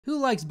Who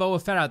likes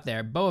Boba Fett out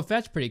there? Boba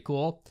Fett's pretty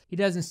cool. He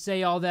doesn't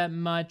say all that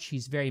much.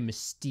 He's very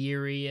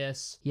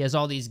mysterious. He has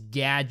all these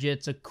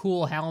gadgets, a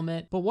cool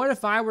helmet. But what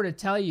if I were to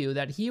tell you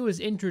that he was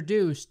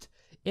introduced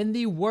in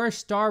the worst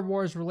Star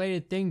Wars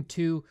related thing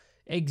to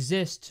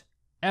exist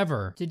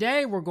ever?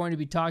 Today, we're going to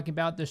be talking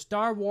about the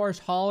Star Wars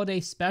Holiday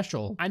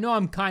Special. I know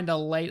I'm kind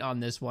of late on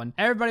this one.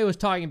 Everybody was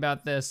talking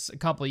about this a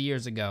couple of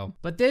years ago.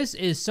 But this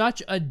is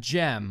such a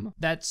gem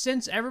that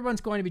since everyone's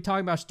going to be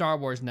talking about Star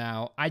Wars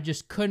now, I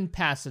just couldn't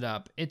pass it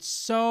up. It's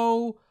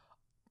so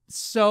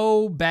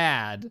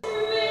bad.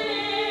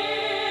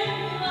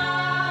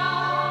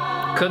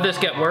 Could this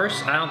get worse?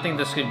 I don't think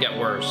this could get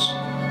worse.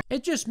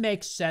 It just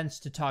makes sense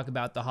to talk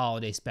about the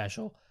Holiday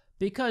Special,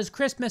 because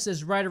Christmas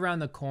is right around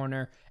the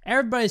corner.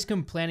 Everybody's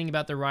complaining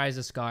about the rise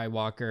of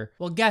Skywalker.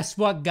 Well, guess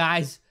what,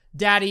 guys?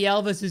 Daddy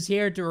Elvis is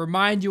here to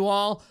remind you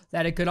all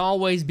that it could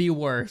always be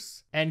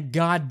worse. And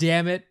god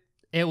damn it,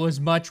 it was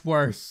much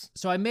worse.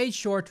 So I made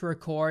sure to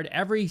record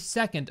every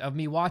second of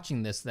me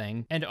watching this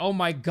thing. And oh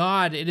my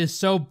god, it is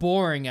so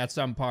boring at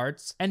some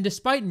parts. And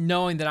despite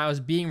knowing that I was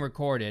being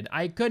recorded,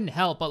 I couldn't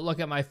help but look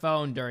at my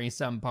phone during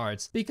some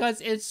parts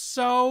because it's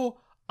so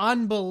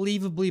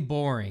unbelievably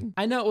boring.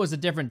 I know it was a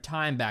different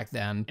time back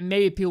then, and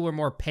maybe people were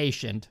more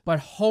patient,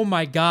 but oh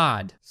my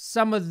god,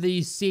 some of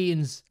these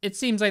scenes, it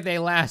seems like they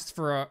last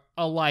for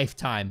a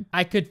lifetime.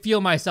 I could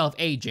feel myself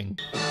aging.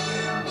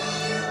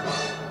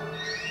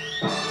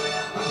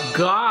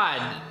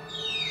 God,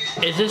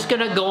 is this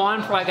gonna go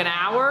on for like an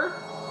hour?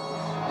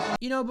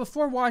 You know,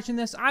 before watching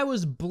this, I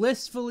was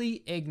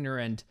blissfully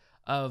ignorant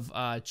of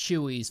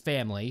Chewie's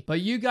family,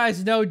 but you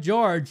guys know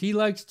George. He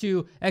likes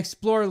to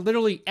explore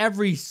literally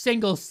every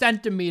single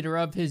centimeter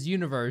of his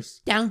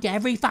universe. Down to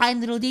every fine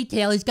little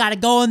detail. He's got to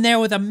go in there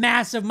with a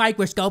massive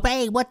microscope.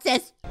 Hey, what's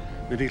this?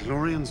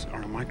 Midichlorians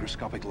are a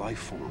microscopic life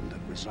form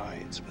that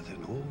resides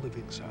within all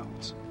living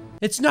cells.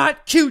 It's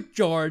not cute,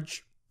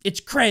 George. It's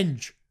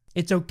cringe.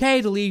 It's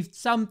okay to leave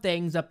some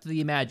things up to the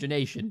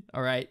imagination,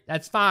 all right?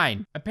 That's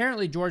fine.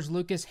 Apparently, George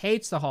Lucas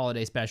hates the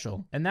Holiday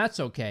Special, and that's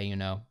okay, you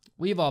know.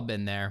 We've all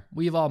been there.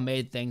 We've all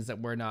made things that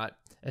we're not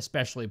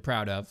especially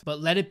proud of.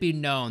 But let it be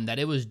known that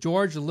it was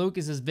George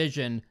Lucas's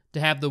vision to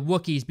have the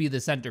Wookiees be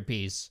the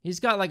centerpiece. He's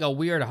got like a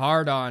weird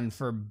hard-on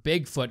for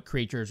Bigfoot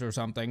creatures or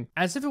something.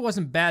 As if it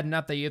wasn't bad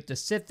enough that you have to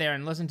sit there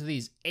and listen to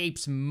these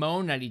apes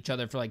moan at each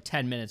other for like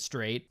 10 minutes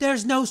straight.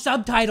 There's no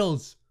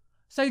subtitles!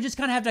 So you just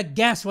kind of have to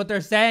guess what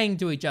they're saying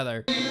to each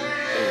other.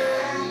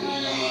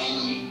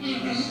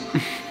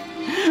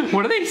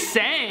 What are they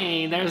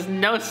saying? There's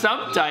no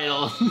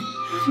subtitles.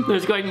 They're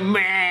just going,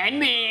 meh,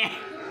 meh.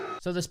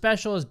 So the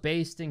special is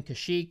based in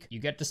Kashyyyk.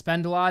 You get to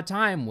spend a lot of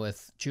time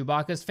with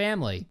Chewbacca's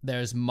family.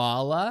 There's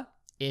Mala,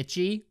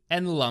 Itchy,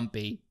 and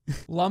Lumpy.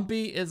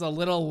 Lumpy is a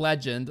little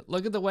legend.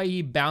 Look at the way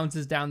he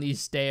bounces down these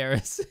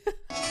stairs.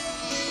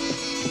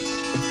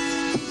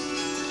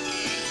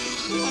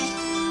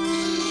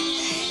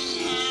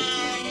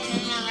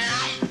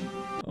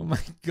 Oh my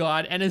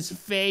god, and his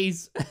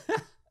face.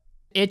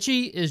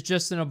 Itchy is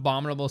just an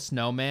abominable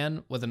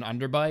snowman with an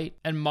underbite,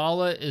 and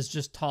Mala is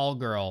just tall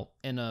girl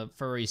in a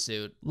furry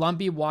suit.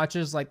 Lumpy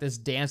watches like this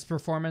dance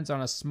performance on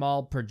a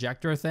small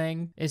projector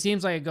thing. It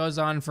seems like it goes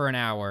on for an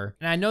hour,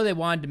 and I know they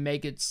wanted to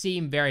make it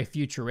seem very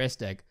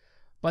futuristic,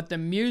 but the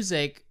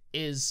music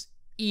is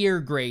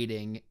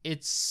ear-grating.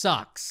 It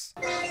sucks.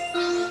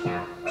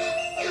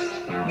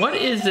 What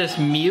is this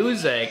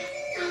music?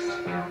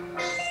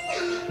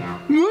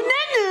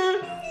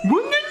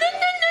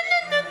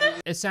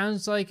 It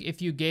sounds like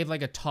if you gave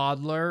like a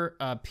toddler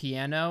a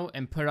piano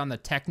and put it on the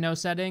techno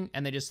setting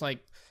and they just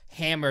like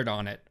hammered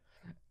on it.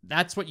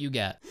 That's what you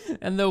get.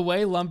 And the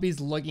way Lumpy's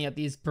looking at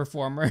these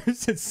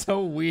performers, it's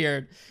so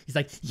weird. He's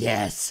like,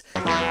 yes.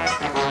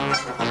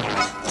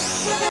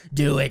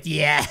 Do it,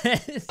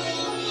 yes.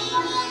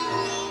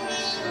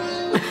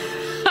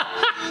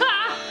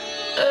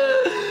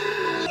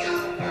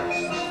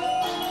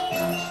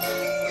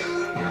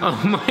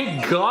 Oh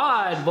my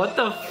god, what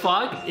the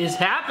fuck is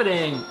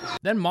happening?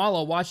 Then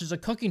Mala watches a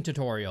cooking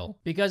tutorial.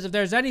 Because if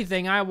there's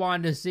anything I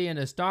wanted to see in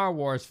a Star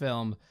Wars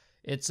film,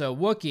 it's a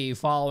Wookiee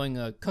following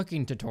a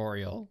cooking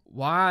tutorial.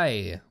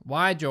 Why?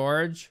 Why,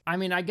 George? I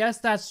mean, I guess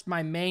that's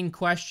my main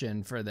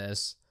question for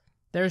this.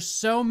 There's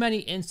so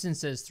many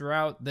instances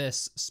throughout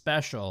this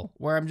special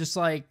where I'm just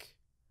like,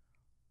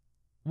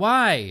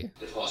 why?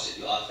 Of course, if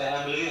your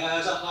family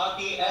has a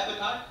hearty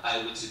appetite,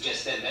 I would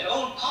suggest them that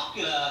old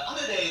popular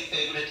holiday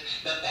favorite,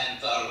 the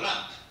Panther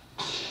Rump.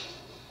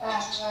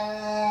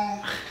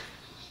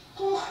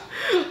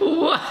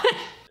 What?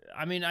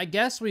 I mean, I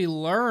guess we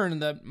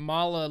learned that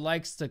Mala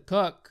likes to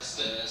cook.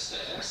 Stir,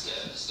 stir, stir,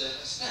 stir,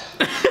 stir.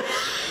 Stir,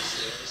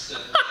 stir, stir.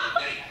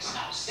 Very nice.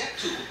 Now, step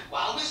 2.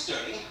 While we're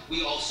stirring,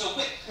 we also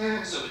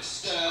whip. So it's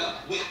stir,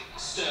 whip,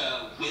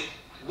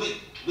 whip,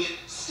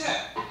 stir.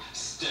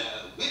 Stir,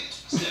 whip,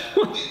 stir,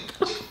 whip,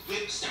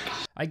 whip, stir.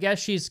 I guess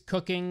she's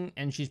cooking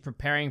and she's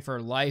preparing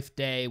for Life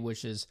Day,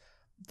 which is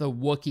the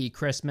Wookiee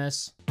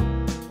Christmas.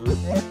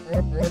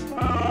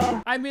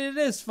 I mean, it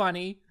is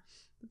funny,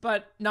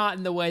 but not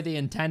in the way they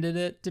intended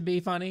it to be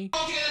funny.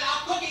 Okay,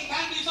 now cooking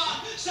can be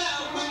fun. So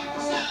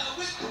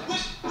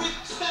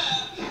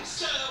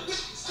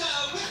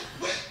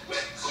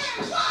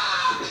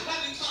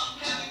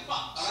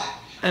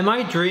Am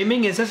I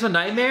dreaming? Is this a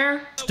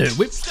nightmare? Stir,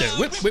 whip,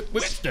 whip,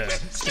 whip, stir,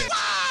 stir.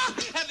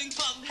 Having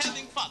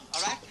fun,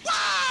 all right?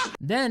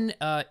 Then,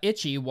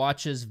 Itchy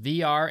watches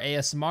VR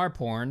ASMR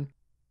porn.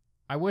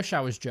 I wish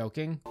I was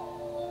joking.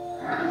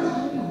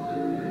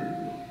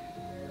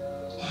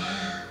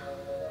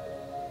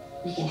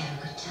 We can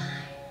have a good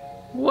time.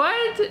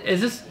 What?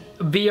 Is this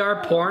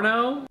VR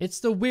porno?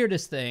 It's the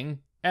weirdest thing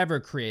ever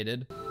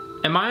created.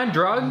 Am I on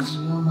drugs?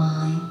 Your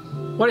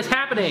mind. What is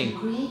happening?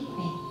 Create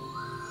me.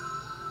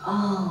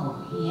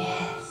 Oh,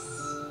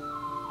 yes.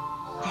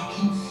 I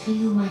can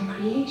feel my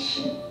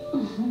creation.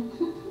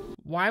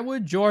 Why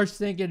would George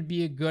think it'd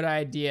be a good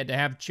idea to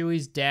have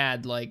Chewie's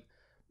dad, like,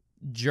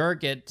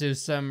 jerk it to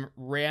some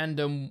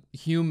random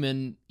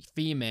human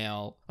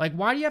female? Like,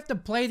 why do you have to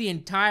play the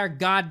entire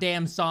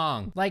goddamn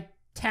song? Like,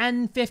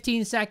 10,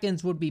 15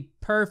 seconds would be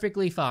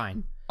perfectly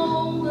fine.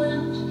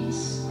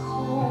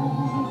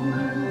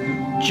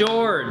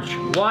 George,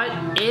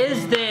 what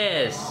is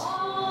this?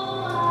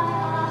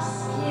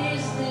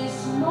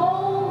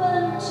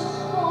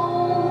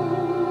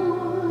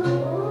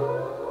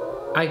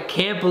 I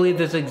can't believe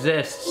this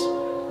exists.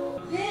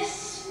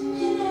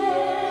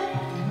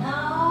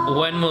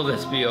 When will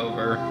this be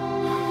over?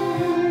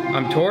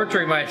 I'm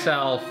torturing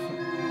myself.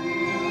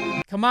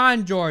 Come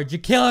on, George, you're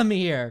killing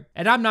me here.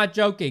 And I'm not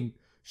joking.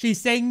 She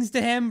sings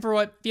to him for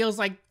what feels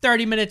like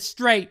 30 minutes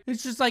straight.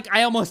 It's just like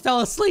I almost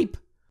fell asleep.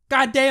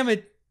 God damn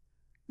it.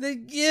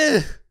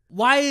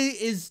 Why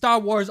is Star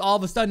Wars all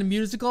of a sudden a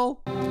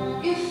musical?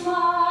 If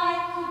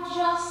I could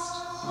just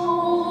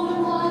hold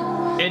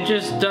my It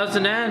just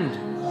doesn't end.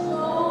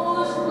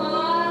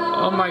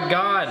 Oh my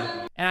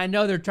god. And I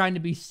know they're trying to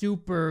be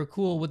super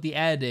cool with the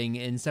editing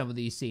in some of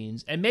these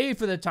scenes. And maybe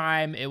for the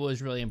time, it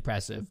was really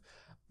impressive.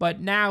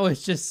 But now it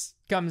just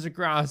comes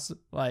across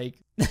like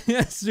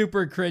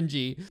super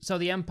cringy. So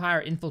the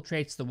Empire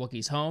infiltrates the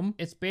Wookiees' home.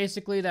 It's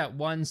basically that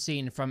one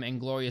scene from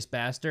Inglourious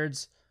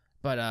Bastards,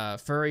 but a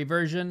furry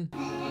version.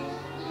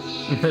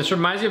 This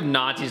reminds me of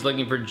Nazis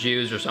looking for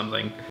Jews or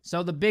something.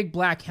 So the big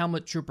black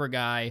helmet trooper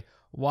guy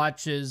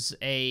watches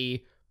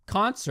a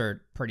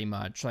concert, pretty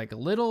much. Like a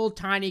little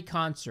tiny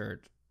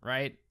concert,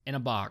 right? In a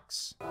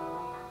box.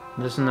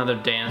 This is another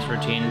dance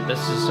routine. This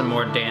is some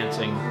more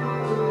dancing.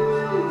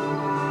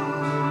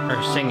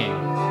 Or singing.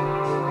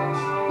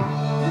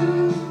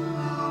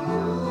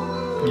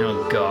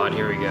 Oh god,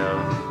 here we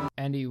go.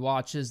 And he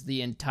watches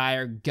the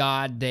entire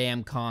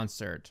goddamn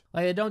concert.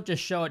 Like, they don't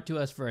just show it to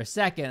us for a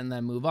second and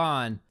then move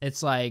on.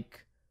 It's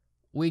like,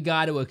 we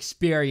got to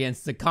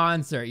experience the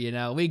concert, you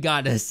know? We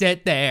got to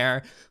sit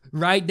there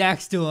right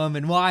next to him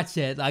and watch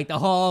it, like the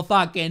whole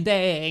fucking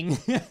thing.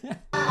 Can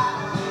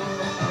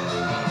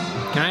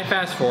I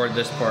fast forward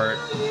this part?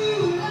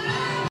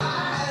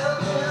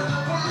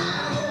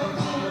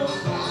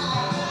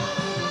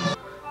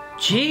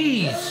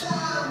 Jeez!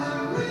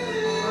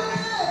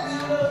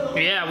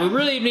 Yeah, we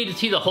really need to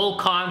see the whole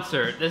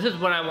concert. This is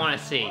what I want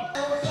to see.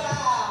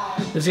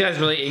 This guy's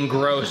really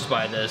engrossed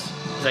by this.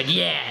 He's like,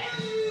 yeah,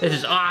 this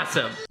is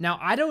awesome. Now,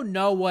 I don't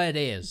know what it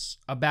is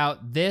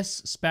about this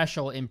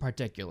special in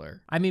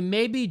particular. I mean,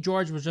 maybe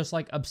George was just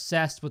like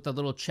obsessed with the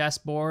little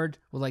chessboard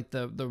with like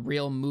the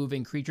real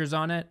moving creatures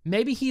on it.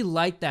 Maybe he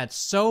liked that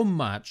so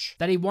much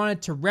that he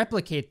wanted to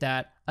replicate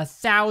that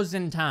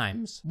 1,000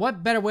 times.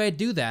 What better way to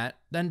do that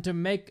than to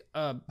make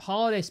a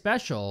holiday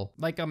special,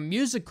 like a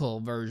musical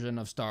version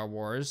of Star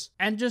Wars,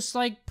 and just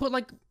like put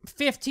like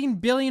 15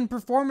 billion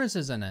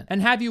performances in it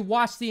and have you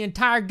watch the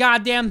entire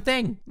goddamn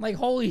thing. Like,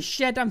 holy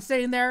shit, I'm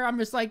sitting there, I'm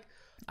just like,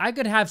 I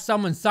could have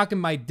someone sucking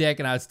my dick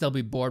and I'd still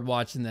be bored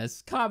watching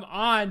this. Come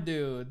on,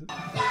 dude.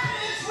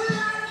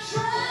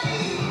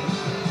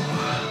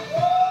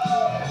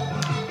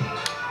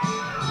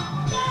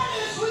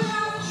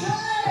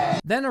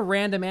 Then a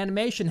random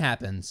animation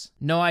happens.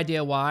 No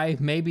idea why.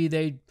 Maybe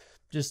they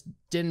just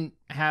didn't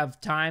have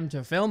time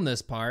to film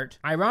this part.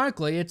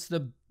 Ironically, it's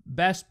the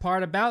best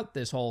part about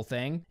this whole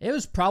thing. It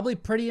was probably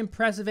pretty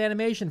impressive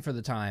animation for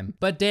the time.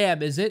 But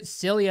damn, is it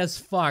silly as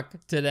fuck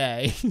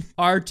today.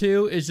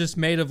 R2 is just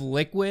made of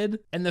liquid,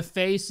 and the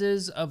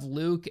faces of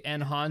Luke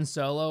and Han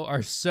Solo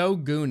are so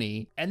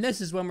goony. And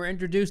this is when we're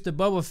introduced to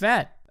Boba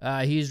Fett.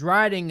 He's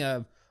riding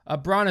a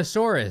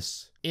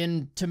brontosaurus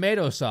in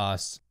tomato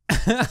sauce.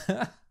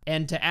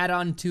 And to add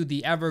on to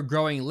the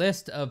ever-growing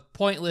list of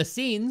pointless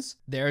scenes,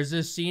 there's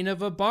a scene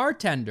of a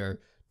bartender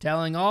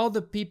telling all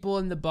the people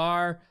in the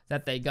bar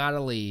that they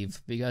gotta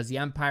leave because the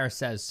Empire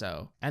says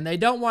so. And they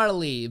don't want to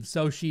leave,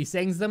 so she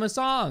sings them a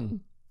song.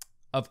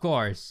 Of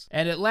course.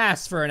 And it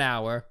lasts for an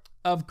hour.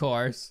 Of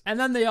course. And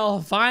then they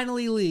all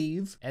finally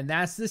leave, and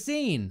that's the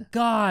scene.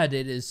 God,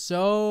 it is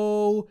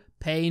so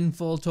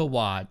painful to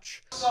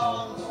watch.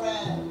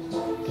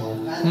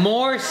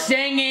 More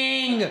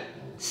singing!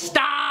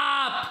 Stop!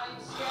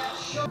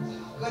 Good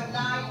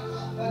night,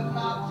 good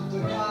night,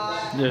 good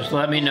night. Just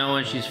let me know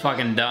when she's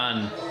fucking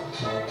done.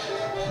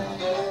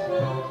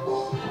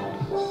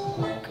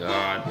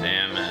 God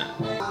damn it.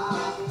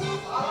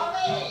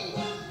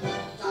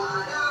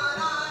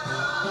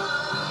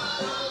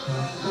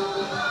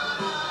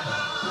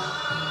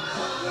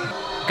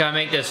 Gotta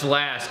make this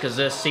last, because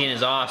this scene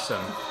is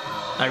awesome.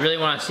 I really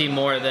want to see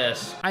more of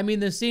this. I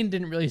mean, the scene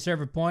didn't really serve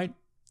a point,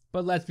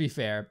 but let's be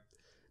fair.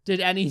 Did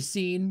any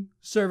scene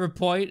serve a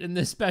point in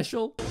this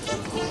special?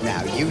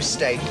 Now, you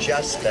stay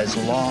just as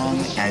long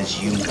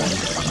as you want.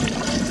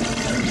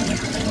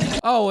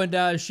 Oh,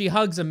 and she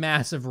hugs a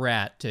massive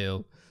rat,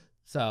 too.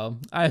 So,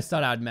 I just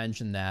thought I'd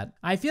mention that.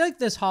 I feel like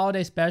this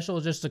holiday special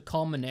is just a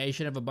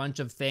culmination of a bunch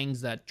of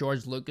things that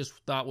George Lucas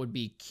thought would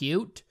be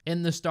cute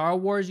in the Star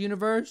Wars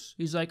universe.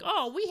 He's like,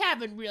 oh, we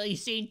haven't really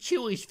seen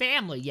Chewie's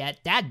family yet.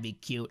 That'd be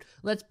cute.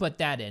 Let's put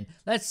that in.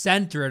 Let's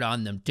center it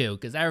on them, too,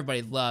 because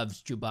everybody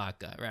loves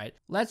Chewbacca, right?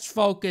 Let's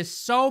focus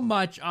so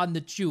much on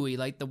the Chewie,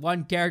 like the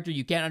one character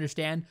you can't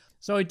understand.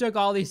 So he took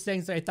all these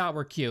things that I thought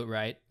were cute,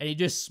 right? And he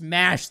just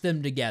smashed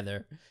them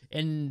together.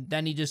 And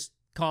then he just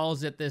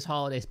calls it this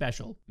holiday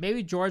special.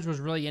 Maybe George was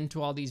really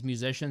into all these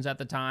musicians at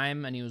the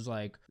time, and he was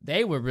like,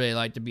 they would really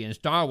like to be in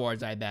Star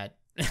Wars, I bet.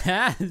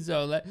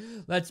 So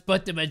let's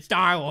put them in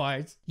Star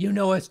Wars. You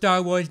know what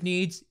Star Wars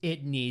needs?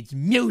 It needs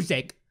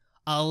music.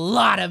 A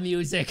lot of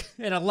music,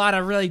 and a lot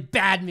of really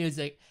bad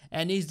music,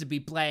 and needs to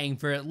be playing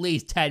for at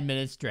least 10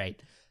 minutes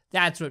straight.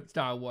 That's what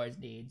Star Wars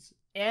needs.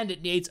 And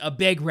it needs a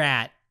big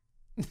rat.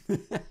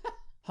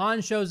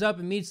 Han shows up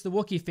and meets the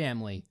Wookiee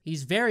family.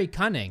 He's very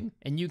cunning,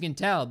 and you can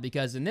tell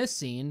because in this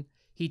scene,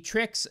 he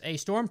tricks a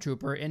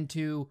stormtrooper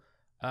into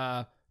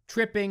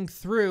tripping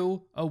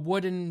through a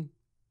wooden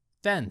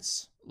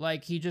fence.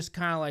 Like, he just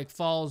kind of like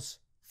falls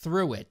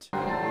through it.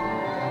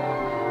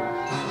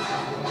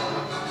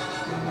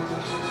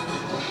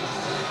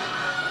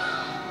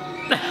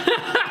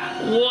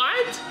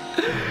 What?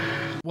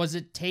 Was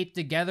it taped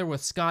together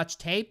with Scotch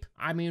tape?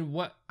 I mean,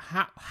 what?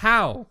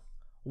 How?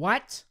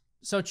 What?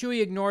 So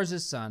Chewie ignores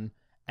his son,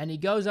 and he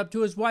goes up to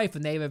his wife,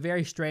 and they have a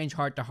very strange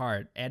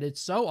heart-to-heart. And it's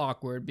so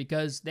awkward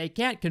because they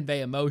can't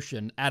convey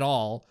emotion at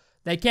all.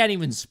 They can't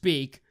even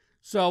speak.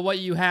 So what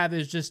you have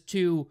is just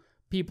two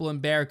people in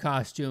bear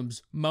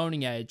costumes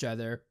moaning at each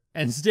other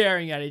and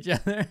staring at each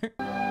other.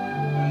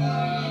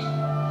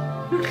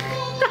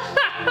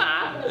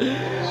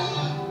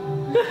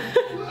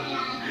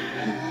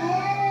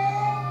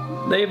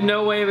 They have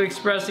no way of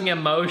expressing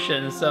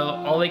emotion, so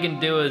all they can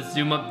do is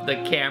zoom up the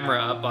camera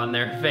up on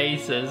their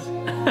faces.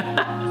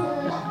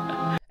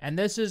 And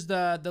this is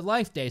the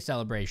Life Day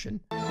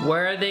celebration.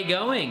 Where are they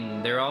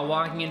going? They're all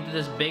walking into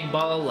this big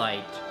ball of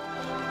light.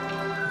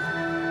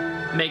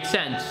 Makes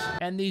sense.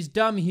 And these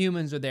dumb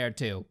humans are there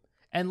too.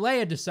 And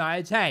Leia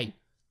decides, hey,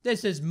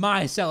 this is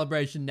my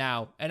celebration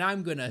now, and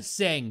I'm gonna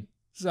sing.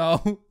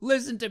 So,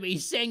 listen to me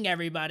sing,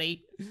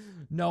 everybody.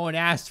 No one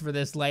asked for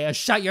this, Leia.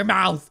 Shut your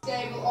mouth!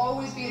 Today will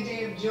always be a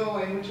day of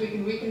joy in which we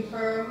can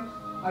reconfirm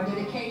our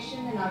dedication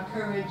and our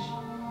courage,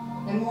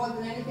 and more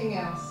than anything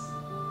else,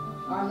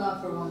 our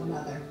love for one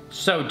another.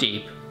 So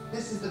deep.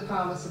 This is the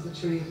promise of the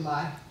tree of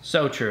life.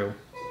 So true.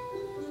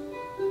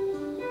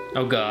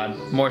 Oh God,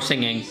 more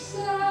singing.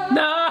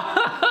 No,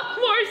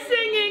 more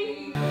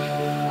singing!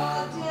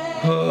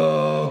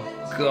 Oh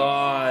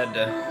God.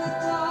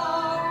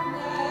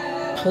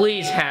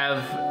 Please have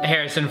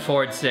Harrison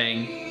Ford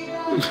sing.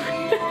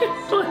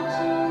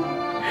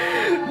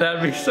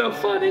 That'd be so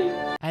funny.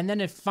 And then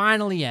it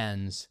finally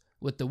ends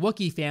with the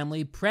Wookiee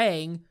family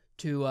praying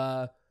to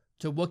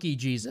Wookiee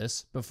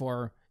Jesus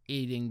before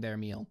eating their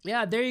meal.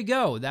 Yeah, there you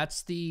go.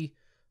 That's the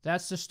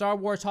Star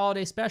Wars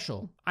holiday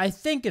special. I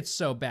think it's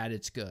so bad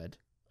it's good.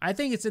 I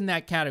think it's in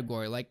that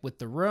category, like with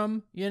The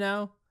Room, you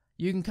know?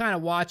 You can kind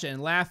of watch it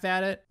and laugh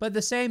at it, but at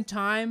the same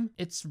time,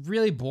 it's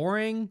really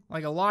boring.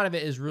 Like, a lot of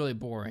it is really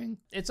boring.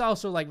 It's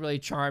also, like, really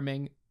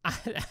charming. I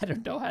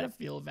don't know how to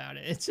feel about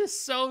it. It's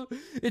just so,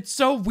 it's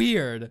so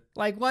weird.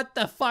 Like, what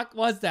the fuck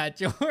was that,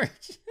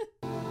 George?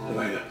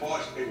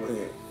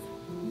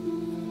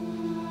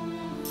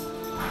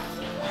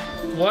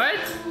 What?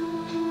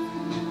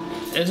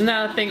 Isn't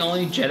that a thing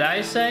only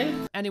Jedi say?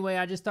 Anyway,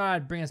 I just thought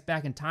I'd bring us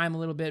back in time a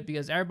little bit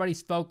because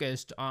everybody's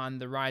focused on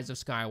the Rise of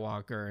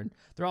Skywalker and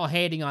they're all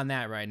hating on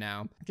that right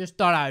now. Just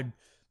thought I'd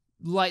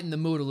lighten the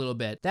mood a little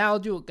bit. That'll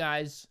do it,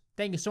 guys.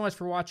 Thank you so much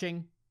for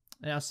watching,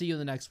 and I'll see you in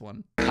the next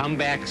one. Come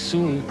back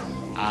soon.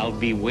 I'll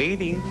be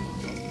waiting.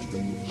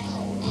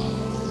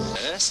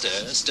 Stir,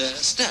 stir,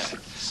 stir.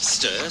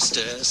 Stir,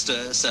 stir,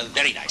 stir, stir.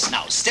 Very nice.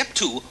 Now, step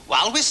 2,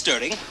 while we're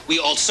stirring, we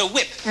also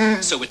whip.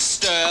 So it's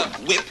stir,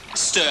 whip,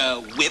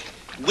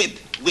 whip,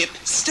 whip,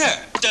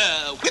 stir.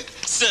 Stir, whip,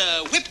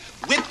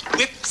 whip,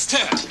 whip,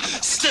 stir.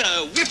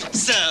 Stir, whip,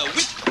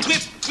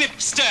 whip, whip,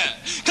 stir.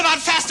 Come on,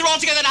 faster all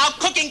together now.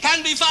 Cooking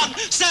can be fun.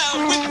 Stir,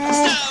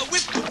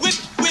 whip, whip,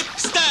 whip,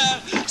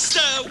 stir.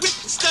 Stir, whip,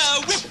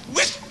 stir.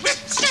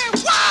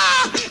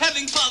 Wow!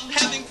 Having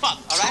fun,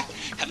 all right?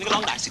 Coming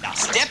along nicely now.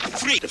 Step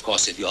 3. Of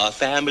course, if your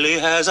family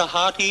has a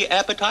hearty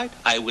appetite,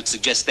 I would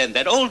suggest then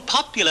that old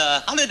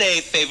popular holiday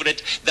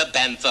favorite, the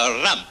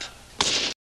Bantha Rump.